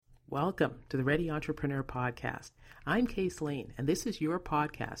Welcome to the Ready Entrepreneur Podcast. I'm Case Lane, and this is your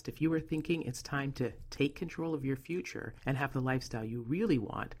podcast if you are thinking it's time to take control of your future and have the lifestyle you really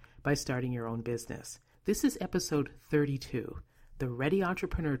want by starting your own business. This is episode 32, the Ready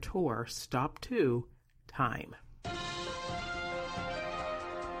Entrepreneur Tour, Stop 2, Time.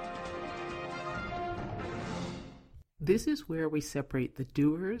 This is where we separate the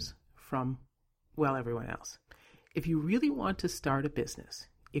doers from, everyone else. If you really want to start a business,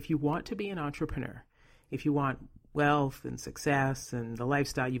 if you want to be an entrepreneur, if you want wealth and success and the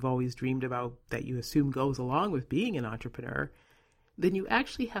lifestyle you've always dreamed about that you assume goes along with being an entrepreneur, then you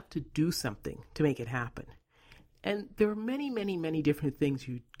actually have to do something to make it happen. And there are many different things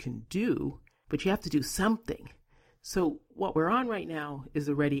you can do, but you have to do something. So what we're on right now is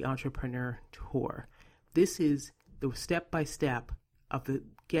the Ready Entrepreneur Tour. This is the step-by-step of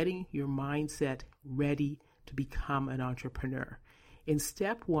getting your mindset ready to become an entrepreneur. In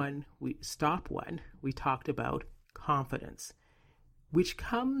step one, we talked about confidence, which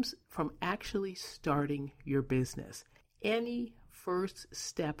comes from actually starting your business. Any first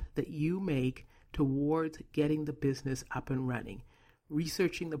step that you make towards getting the business up and running,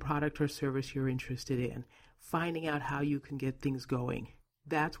 researching the product or service you're interested in, finding out how you can get things going,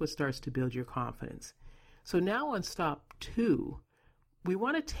 that's what starts to build your confidence. So now on step 2, we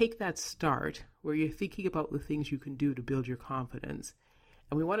want to take that start where you're thinking about the things you can do to build your confidence,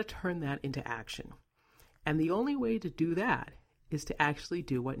 and we want to turn that into action. And the only way to do that is to actually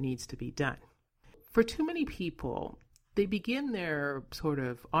do what needs to be done. For too many people, they begin their sort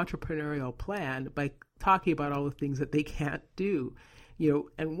of entrepreneurial plan by talking about all the things that they can't do,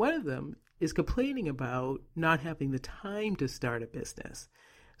 and one of them is complaining about not having the time to start a business.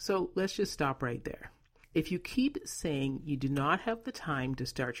 So let's just stop right there. If you keep saying you do not have the time to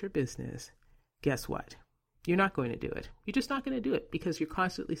start your business, guess what? You're not going to do it. You're just not going to do it because you're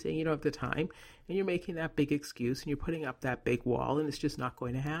constantly saying you don't have the time and you're making that big excuse and you're putting up that big wall and it's just not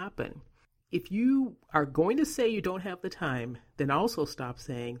going to happen. If you are going to say you don't have the time, then also stop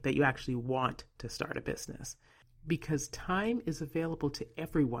saying that you actually want to start a business, because time is available to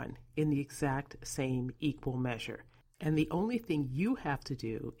everyone in the exact same equal measure. And the only thing you have to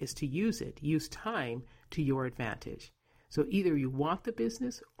do is to use time to your advantage. So either you want the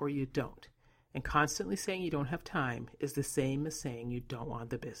business or you don't. And constantly saying you don't have time is the same as saying you don't want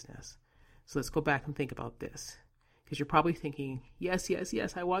the business. So let's go back and think about this. Because you're probably thinking, yes,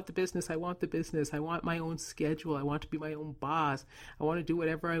 I want the business. I want my own schedule. I want to be my own boss. I want to do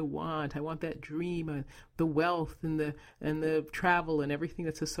whatever I want. I want that dream, the wealth and the travel and everything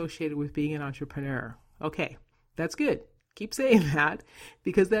that's associated with being an entrepreneur. Okay. That's good. Keep saying that,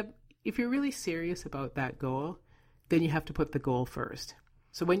 because if you're really serious about that goal, then you have to put the goal first.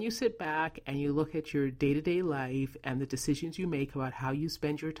 So when you sit back and you look at your day-to-day life and the decisions you make about how you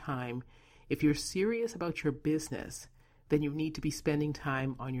spend your time, if you're serious about your business, then you need to be spending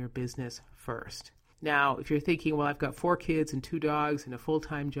time on your business first. Now, if you're thinking, I've got 4 kids and 2 dogs and a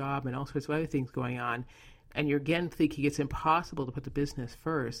full-time job and all sorts of other things going on, and you're again thinking it's impossible to put the business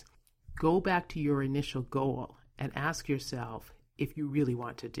first, go back to your initial goal and ask yourself if you really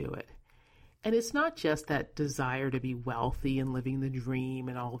want to do it. And it's not just that desire to be wealthy and living the dream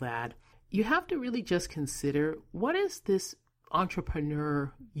and all that. You have to really just consider, what is this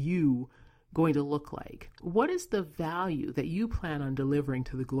entrepreneur you going to look like? What is the value that you plan on delivering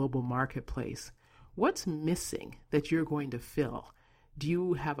to the global marketplace? What's missing that you're going to fill? Do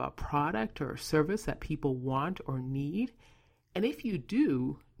you have a product or a service that people want or need? And if you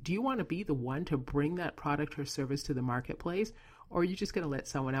do you want to be the one to bring that product or service to the marketplace, or are you just going to let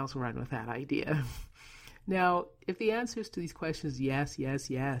someone else run with that idea? Now, if the answers to these questions, yes,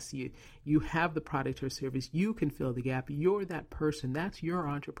 you have the product or service, you can fill the gap, you're that person, that's your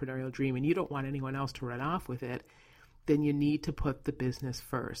entrepreneurial dream, and you don't want anyone else to run off with it, then you need to put the business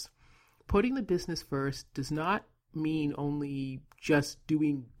first. Putting the business first does not mean only just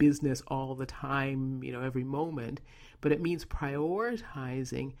doing business all the time, every moment, but it means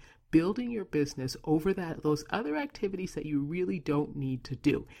prioritizing building your business over those other activities that you really don't need to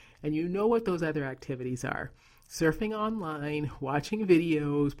do. And you know what those other activities are: surfing online, watching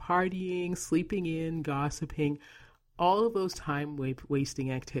videos, partying, sleeping in, gossiping, all of those time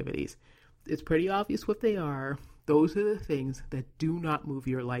wasting activities. It's pretty obvious what they are. Those are the things that do not move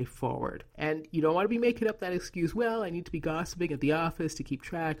your life forward. And you don't want to be making up that excuse, I need to be gossiping at the office to keep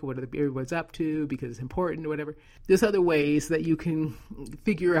track of what everyone's up to because it's important or whatever. There's other ways that you can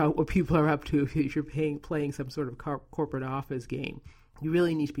figure out what people are up to if you're playing some sort of corporate office game. You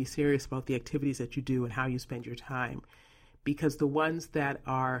really need to be serious about the activities that you do and how you spend your time, because the ones that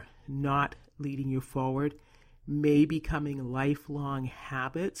are not leading you forward, may becoming lifelong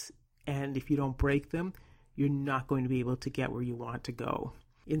habits. And if you don't break them, you're not going to be able to get where you want to go.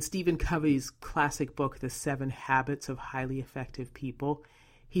 In Stephen Covey's classic book, The 7 Habits of Highly Effective People,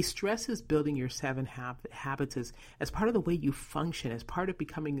 he stresses building your 7 habits as part of the way you function, as part of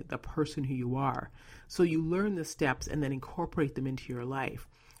becoming the person who you are. So you learn the steps and then incorporate them into your life.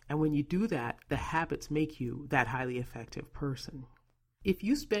 And when you do that, the habits make you that highly effective person. If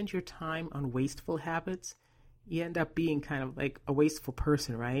you spend your time on wasteful habits, you end up being kind of like a wasteful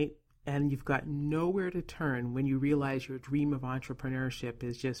person, right? And you've got nowhere to turn when you realize your dream of entrepreneurship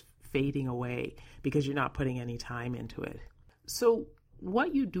is just fading away because you're not putting any time into it. So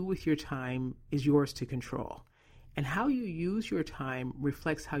what you do with your time is yours to control. And how you use your time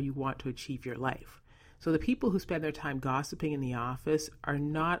reflects how you want to achieve your life. So the people who spend their time gossiping in the office are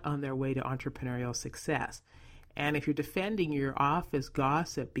not on their way to entrepreneurial success. And if you're defending your office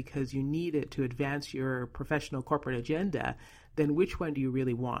gossip because you need it to advance your professional corporate agenda, then which one do you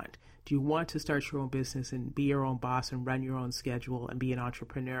really want? Do you want to start your own business and be your own boss and run your own schedule and be an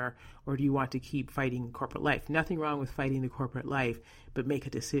entrepreneur? Or do you want to keep fighting corporate life? Nothing wrong with fighting the corporate life, but make a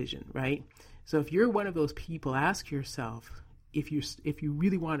decision, right? So if you're one of those people, ask yourself, if you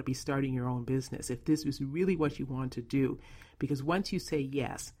really want to be starting your own business, if this is really what you want to do, because once you say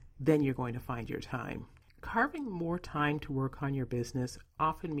yes, then you're going to find your time. Carving more time to work on your business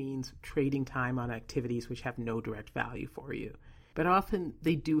often means trading time on activities which have no direct value for you. But often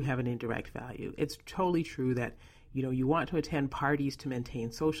they do have an indirect value. It's totally true that, you want to attend parties to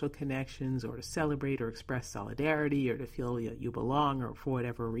maintain social connections or to celebrate or express solidarity or to feel you belong or for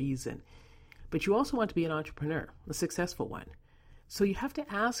whatever reason. But you also want to be an entrepreneur, a successful one. So you have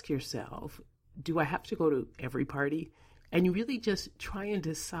to ask yourself, do I have to go to every party? And you really just try and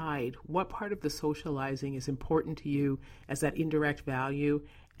decide what part of the socializing is important to you as that indirect value,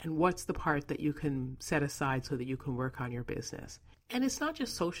 and what's the part that you can set aside so that you can work on your business. And it's not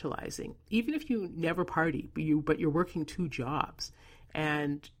just socializing. Even if you never party, but you're working 2 jobs,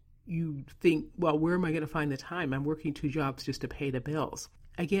 and you think, well, where am I going to find the time? I'm working 2 jobs just to pay the bills.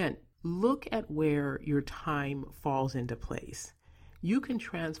 Again, look at where your time falls into place. You can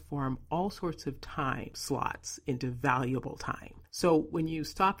transform all sorts of time slots into valuable time. So when you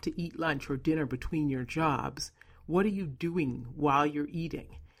stop to eat lunch or dinner between your jobs, what are you doing while you're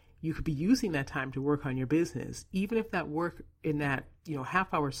eating? You could be using that time to work on your business, even if that work in that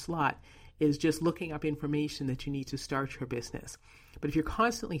half-hour slot is just looking up information that you need to start your business. But if you're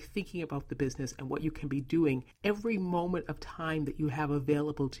constantly thinking about the business and what you can be doing, every moment of time that you have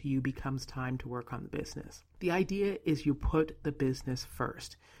available to you becomes time to work on the business. The idea is you put the business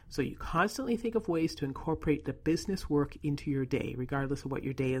first. So you constantly think of ways to incorporate the business work into your day, regardless of what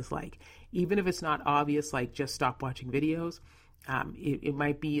your day is like. Even if it's not obvious, like just stop watching videos, it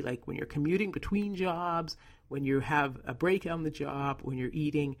might be like when you're commuting between jobs, when you have a break on the job, when you're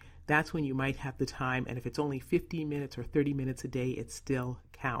eating, that's when you might have the time. And if it's only 15 minutes or 30 minutes a day, it still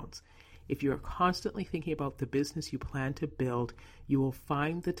counts. If you're constantly thinking about the business you plan to build, you will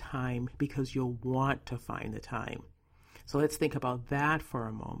find the time because you'll want to find the time. So let's think about that for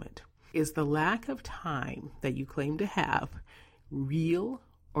a moment. Is the lack of time that you claim to have real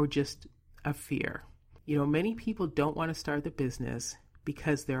or just a fear? Many people don't want to start the business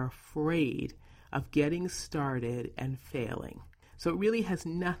because they're afraid of getting started and failing. So it really has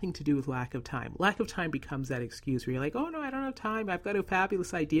nothing to do with lack of time. Lack of time becomes that excuse where you're like, oh no, I don't have time. I've got a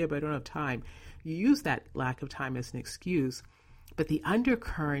fabulous idea, but I don't have time. You use that lack of time as an excuse, but the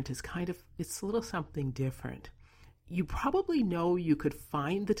undercurrent is it's a little something different. You probably know you could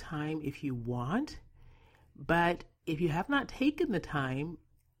find the time if you want, but if you have not taken the time,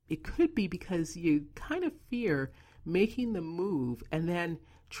 it could be because you kind of fear making the move and then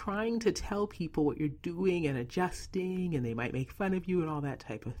trying to tell people what you're doing and adjusting, and they might make fun of you and all that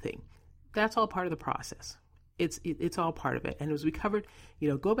type of thing. That's all part of the process. It's all part of it. And as we covered,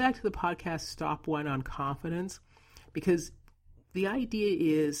 go back to the podcast Stop 1 on confidence, because the idea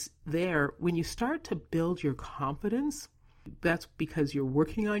is there, when you start to build your confidence, that's because you're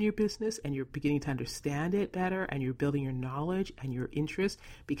working on your business and you're beginning to understand it better, and you're building your knowledge and your interest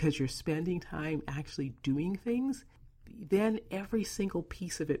because you're spending time actually doing things. Then every single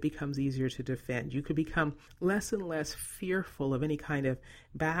piece of it becomes easier to defend. You could become less and less fearful of any kind of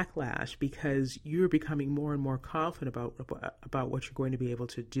backlash because you're becoming more and more confident about what you're going to be able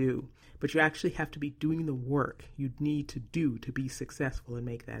to do. But you actually have to be doing the work you need to do to be successful and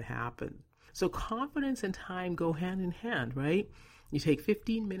make that happen. So confidence and time go hand in hand, right? You take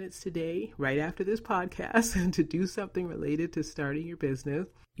 15 minutes today, right after this podcast, and to do something related to starting your business.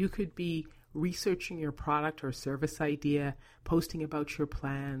 You could be researching your product or service idea, posting about your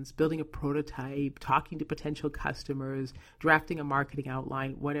plans, building a prototype, talking to potential customers, drafting a marketing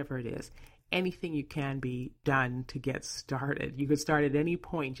outline, whatever it is. Anything you can be done to get started. You could start at any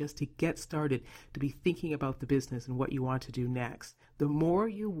point just to get started, to be thinking about the business and what you want to do next. The more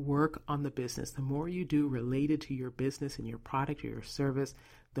you work on the business, the more you do related to your business and your product or your service,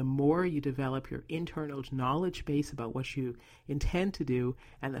 the more you develop your internal knowledge base about what you intend to do.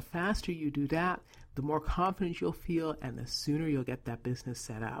 And the faster you do that, the more confident you'll feel and the sooner you'll get that business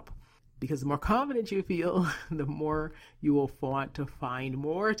set up. Because the more confident you feel, the more you will want to find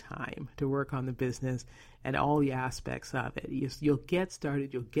more time to work on the business and all the aspects of it. You'll get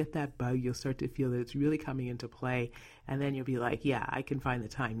started, you'll get that bug, you'll start to feel that it's really coming into play, and then you'll be like, yeah, I can find the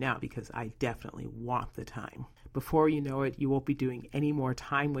time now because I definitely want the time. Before you know it, you won't be doing any more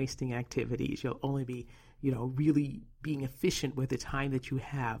time-wasting activities. You'll only be, really being efficient with the time that you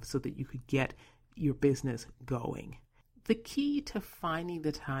have so that you could get your business going. The key to finding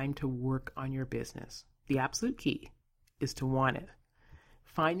the time to work on your business, the absolute key, is to want it.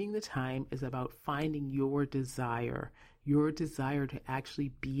 Finding the time is about finding your desire to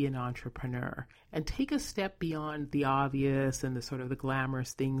actually be an entrepreneur and take a step beyond the obvious and the sort of the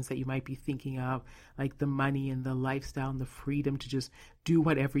glamorous things that you might be thinking of, like the money and the lifestyle and the freedom to just do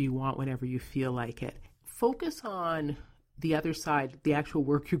whatever you want whenever you feel like it. Focus on the other side, the actual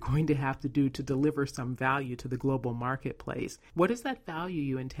work you're going to have to do to deliver some value to the global marketplace. What is that value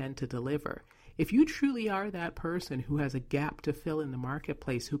you intend to deliver? If you truly are that person who has a gap to fill in the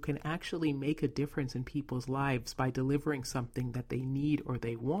marketplace, who can actually make a difference in people's lives by delivering something that they need or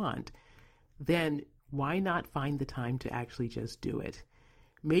they want, then why not find the time to actually just do it?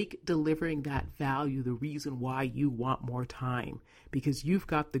 Make delivering that value the reason why you want more time, because you've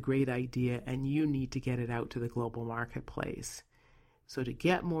got the great idea and you need to get it out to the global marketplace. So to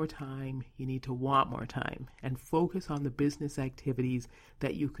get more time, you need to want more time and focus on the business activities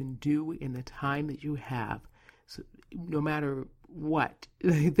that you can do in the time that you have. So no matter what,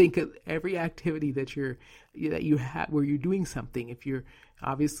 think of every activity that you have where you're doing something. If you're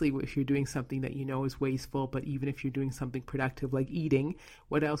doing something that you know is wasteful, but even if you're doing something productive like eating,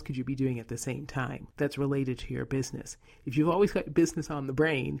 what else could you be doing at the same time that's related to your business? If you've always got business on the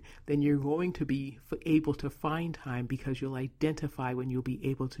brain, then you're going to be able to find time because you'll identify when you'll be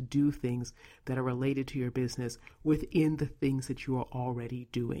able to do things that are related to your business within the things that you are already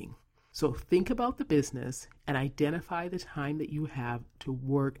doing. So think about the business and identify the time that you have to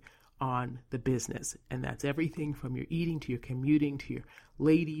work on the business. And that's everything from your eating to your commuting to your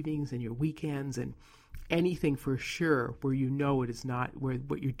late evenings and your weekends and anything for sure where you know it is not, where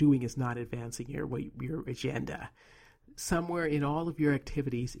what you're doing is not advancing your agenda. Somewhere in all of your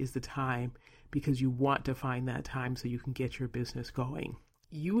activities is the time because you want to find that time so you can get your business going.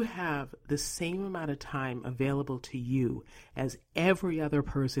 You have the same amount of time available to you as every other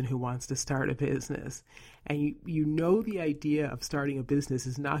person who wants to start a business. And you know the idea of starting a business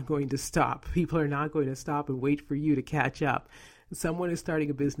is not going to stop. People are not going to stop and wait for you to catch up. Someone is starting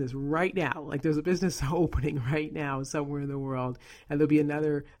a business right now. Like there's a business opening right now somewhere in the world, and there'll be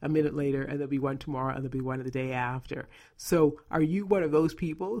another a minute later, and there'll be one tomorrow, and there'll be one the day after. So are you one of those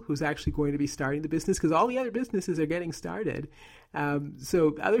people who's actually going to be starting the business? Because all the other businesses are getting started.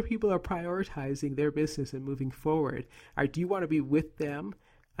 So other people are prioritizing their business and moving forward. Do you want to be with them?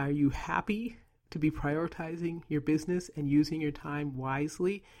 Are you happy to be prioritizing your business and using your time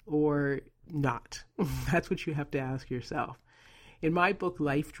wisely or not? That's what you have to ask yourself. In my book,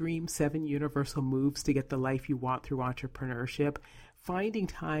 Life Dream, 7 Universal Moves to Get the Life You Want Through Entrepreneurship, finding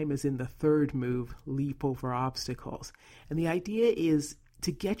time is in the third move, leap over obstacles. And the idea is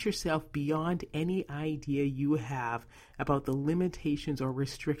to get yourself beyond any idea you have about the limitations or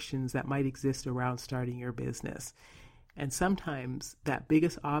restrictions that might exist around starting your business. And sometimes that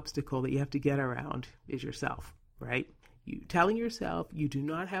biggest obstacle that you have to get around is yourself, right? You telling yourself you do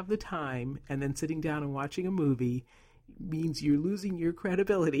not have the time and then sitting down and watching a movie means you're losing your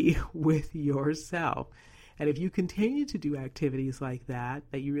credibility with yourself. And if you continue to do activities like that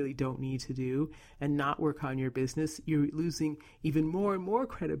you really don't need to do and not work on your business, you're losing even more and more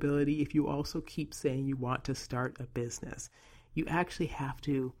credibility if you also keep saying you want to start a business. You actually have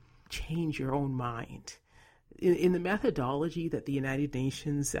to change your own mind. In the methodology that the United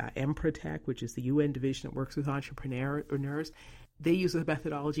Nations, MPROTEC, which is the UN division that works with entrepreneurs, they use a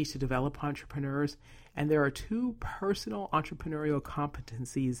methodology to develop entrepreneurs, and there are 2 personal entrepreneurial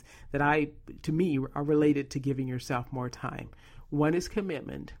competencies that to me, are related to giving yourself more time. One is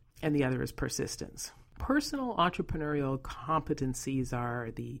commitment, and the other is persistence. personal entrepreneurial competencies are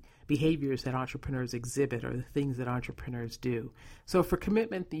the behaviors that entrepreneurs exhibit or the things that entrepreneurs do. So for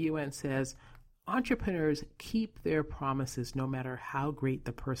commitment, the UN says, entrepreneurs keep their promises no matter how great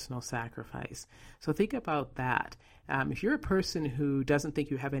the personal sacrifice. So think about that. If you're a person who doesn't think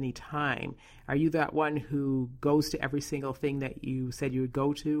you have any time, are you that one who goes to every single thing that you said you would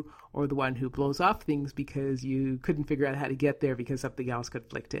go to, or the one who blows off things because you couldn't figure out how to get there because something else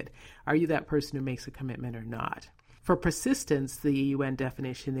conflicted? Are you that person who makes a commitment or not? For persistence, the UN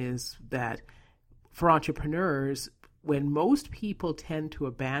definition is that for entrepreneurs, when most people tend to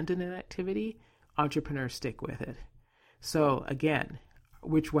abandon an activity, entrepreneurs stick with it. So again,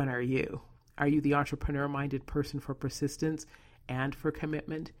 which one are you? Are you the entrepreneur-minded person for persistence and for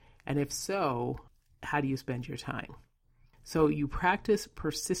commitment? And if so, how do you spend your time? So you practice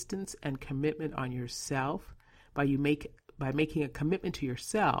persistence and commitment on yourself by making a commitment to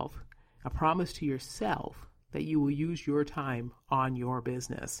yourself, a promise to yourself that you will use your time on your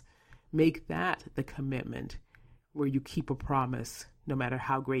business. Make that the commitment where you keep a promise no matter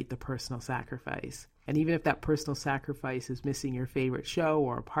how great the personal sacrifice. And even if that personal sacrifice is missing your favorite show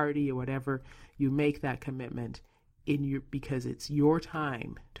or a party or whatever, you make that commitment because it's your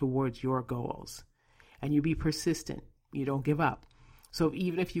time towards your goals. And you be persistent. You don't give up. So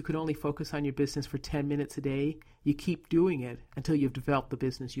even if you could only focus on your business for 10 minutes a day, you keep doing it until you've developed the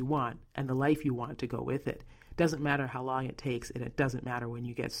business you want and the life you want to go with it. It doesn't matter how long it takes, and it doesn't matter when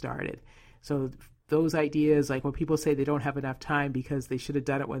you get started. So those ideas, like when people say they don't have enough time because they should have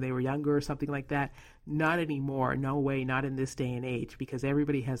done it when they were younger or something like that, not anymore. No way, not in this day and age, because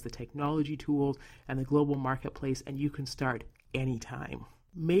everybody has the technology tools and the global marketplace, and you can start anytime.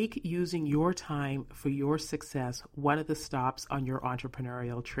 Make using your time for your success one of the stops on your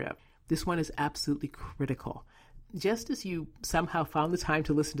entrepreneurial trip. This one is absolutely critical. Just as you somehow found the time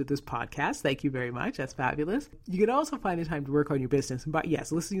to listen to this podcast, thank you very much. That's fabulous. You can also find the time to work on your business. But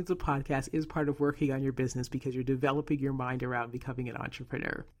yes, listening to the podcast is part of working on your business because you're developing your mind around becoming an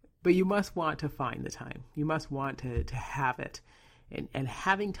entrepreneur. But you must want to find the time. You must want to have it. And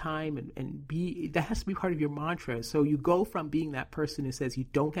having time and be, that has to be part of your mantra. So you go from being that person who says you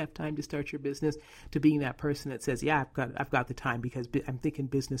don't have time to start your business to being that person that says, yeah, I've got the time because I'm thinking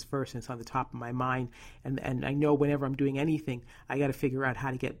business first and it's on the top of my mind. And I know whenever I'm doing anything, I got to figure out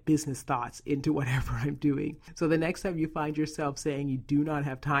how to get business thoughts into whatever I'm doing. So the next time you find yourself saying you do not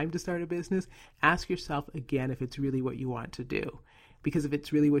have time to start a business, ask yourself again if it's really what you want to do. Because if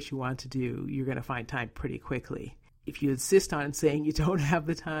it's really what you want to do, you're going to find time pretty quickly. If you insist on saying you don't have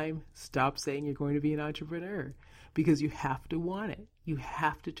the time, stop saying you're going to be an entrepreneur, because you have to want it. You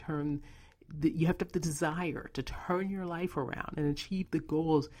have to have the desire to turn your life around and achieve the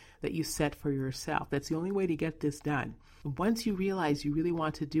goals that you set for yourself. That's the only way to get this done. Once you realize you really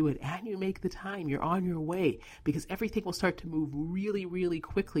want to do it and you make the time, you're on your way, because everything will start to move really, really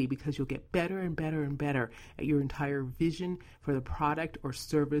quickly, because you'll get better and better and better at your entire vision for the product or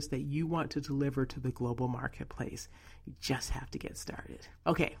service that you want to deliver to the global marketplace. You just have to get started.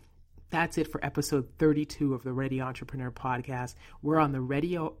 Okay. That's it for episode 32 of the Ready Entrepreneur podcast. We're on the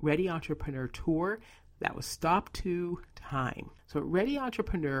Ready Entrepreneur tour. That was stop to time. So at Ready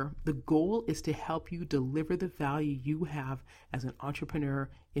Entrepreneur, the goal is to help you deliver the value you have as an entrepreneur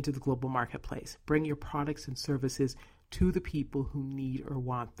into the global marketplace. Bring your products and services to the people who need or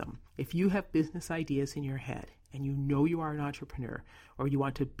want them. If you have business ideas in your head and you know you are an entrepreneur or you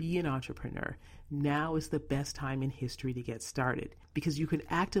want to be an entrepreneur, now is the best time in history to get started, because you can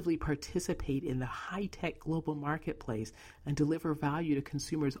actively participate in the high-tech global marketplace and deliver value to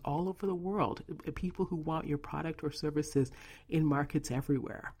consumers all over the world, people who want your product or services in markets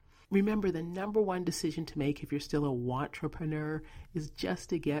everywhere. Remember, the number one decision to make if you're still a wantrepreneur is just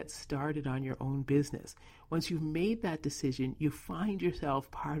to get started on your own business. Once you've made that decision, you find yourself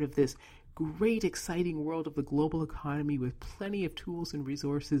part of this great, exciting world of the global economy with plenty of tools and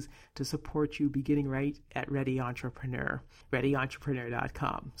resources to support you, beginning right at Ready Entrepreneur,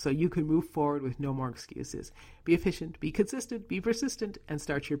 readyentrepreneur.com. So you can move forward with no more excuses. Be efficient, be consistent, be persistent, and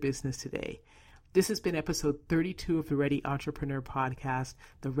start your business today. This has been episode 32 of the Ready Entrepreneur podcast,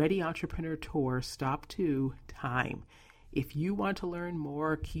 the Ready Entrepreneur Tour, Stop to Time. If you want to learn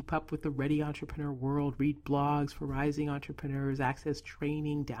more, keep up with the Ready Entrepreneur world, read blogs for rising entrepreneurs, access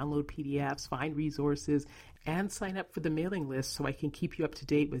training, download PDFs, find resources, and sign up for the mailing list so I can keep you up to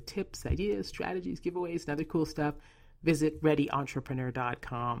date with tips, ideas, strategies, giveaways, and other cool stuff, visit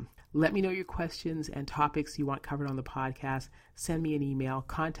readyentrepreneur.com. Let me know your questions and topics you want covered on the podcast. Send me an email,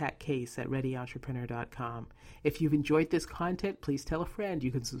 contactcase@readyentrepreneur.com. If you've enjoyed this content, please tell a friend.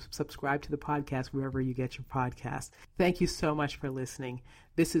 You can subscribe to the podcast wherever you get your podcasts. Thank you so much for listening.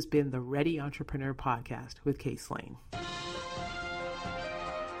 This has been the Ready Entrepreneur Podcast with Case Lane.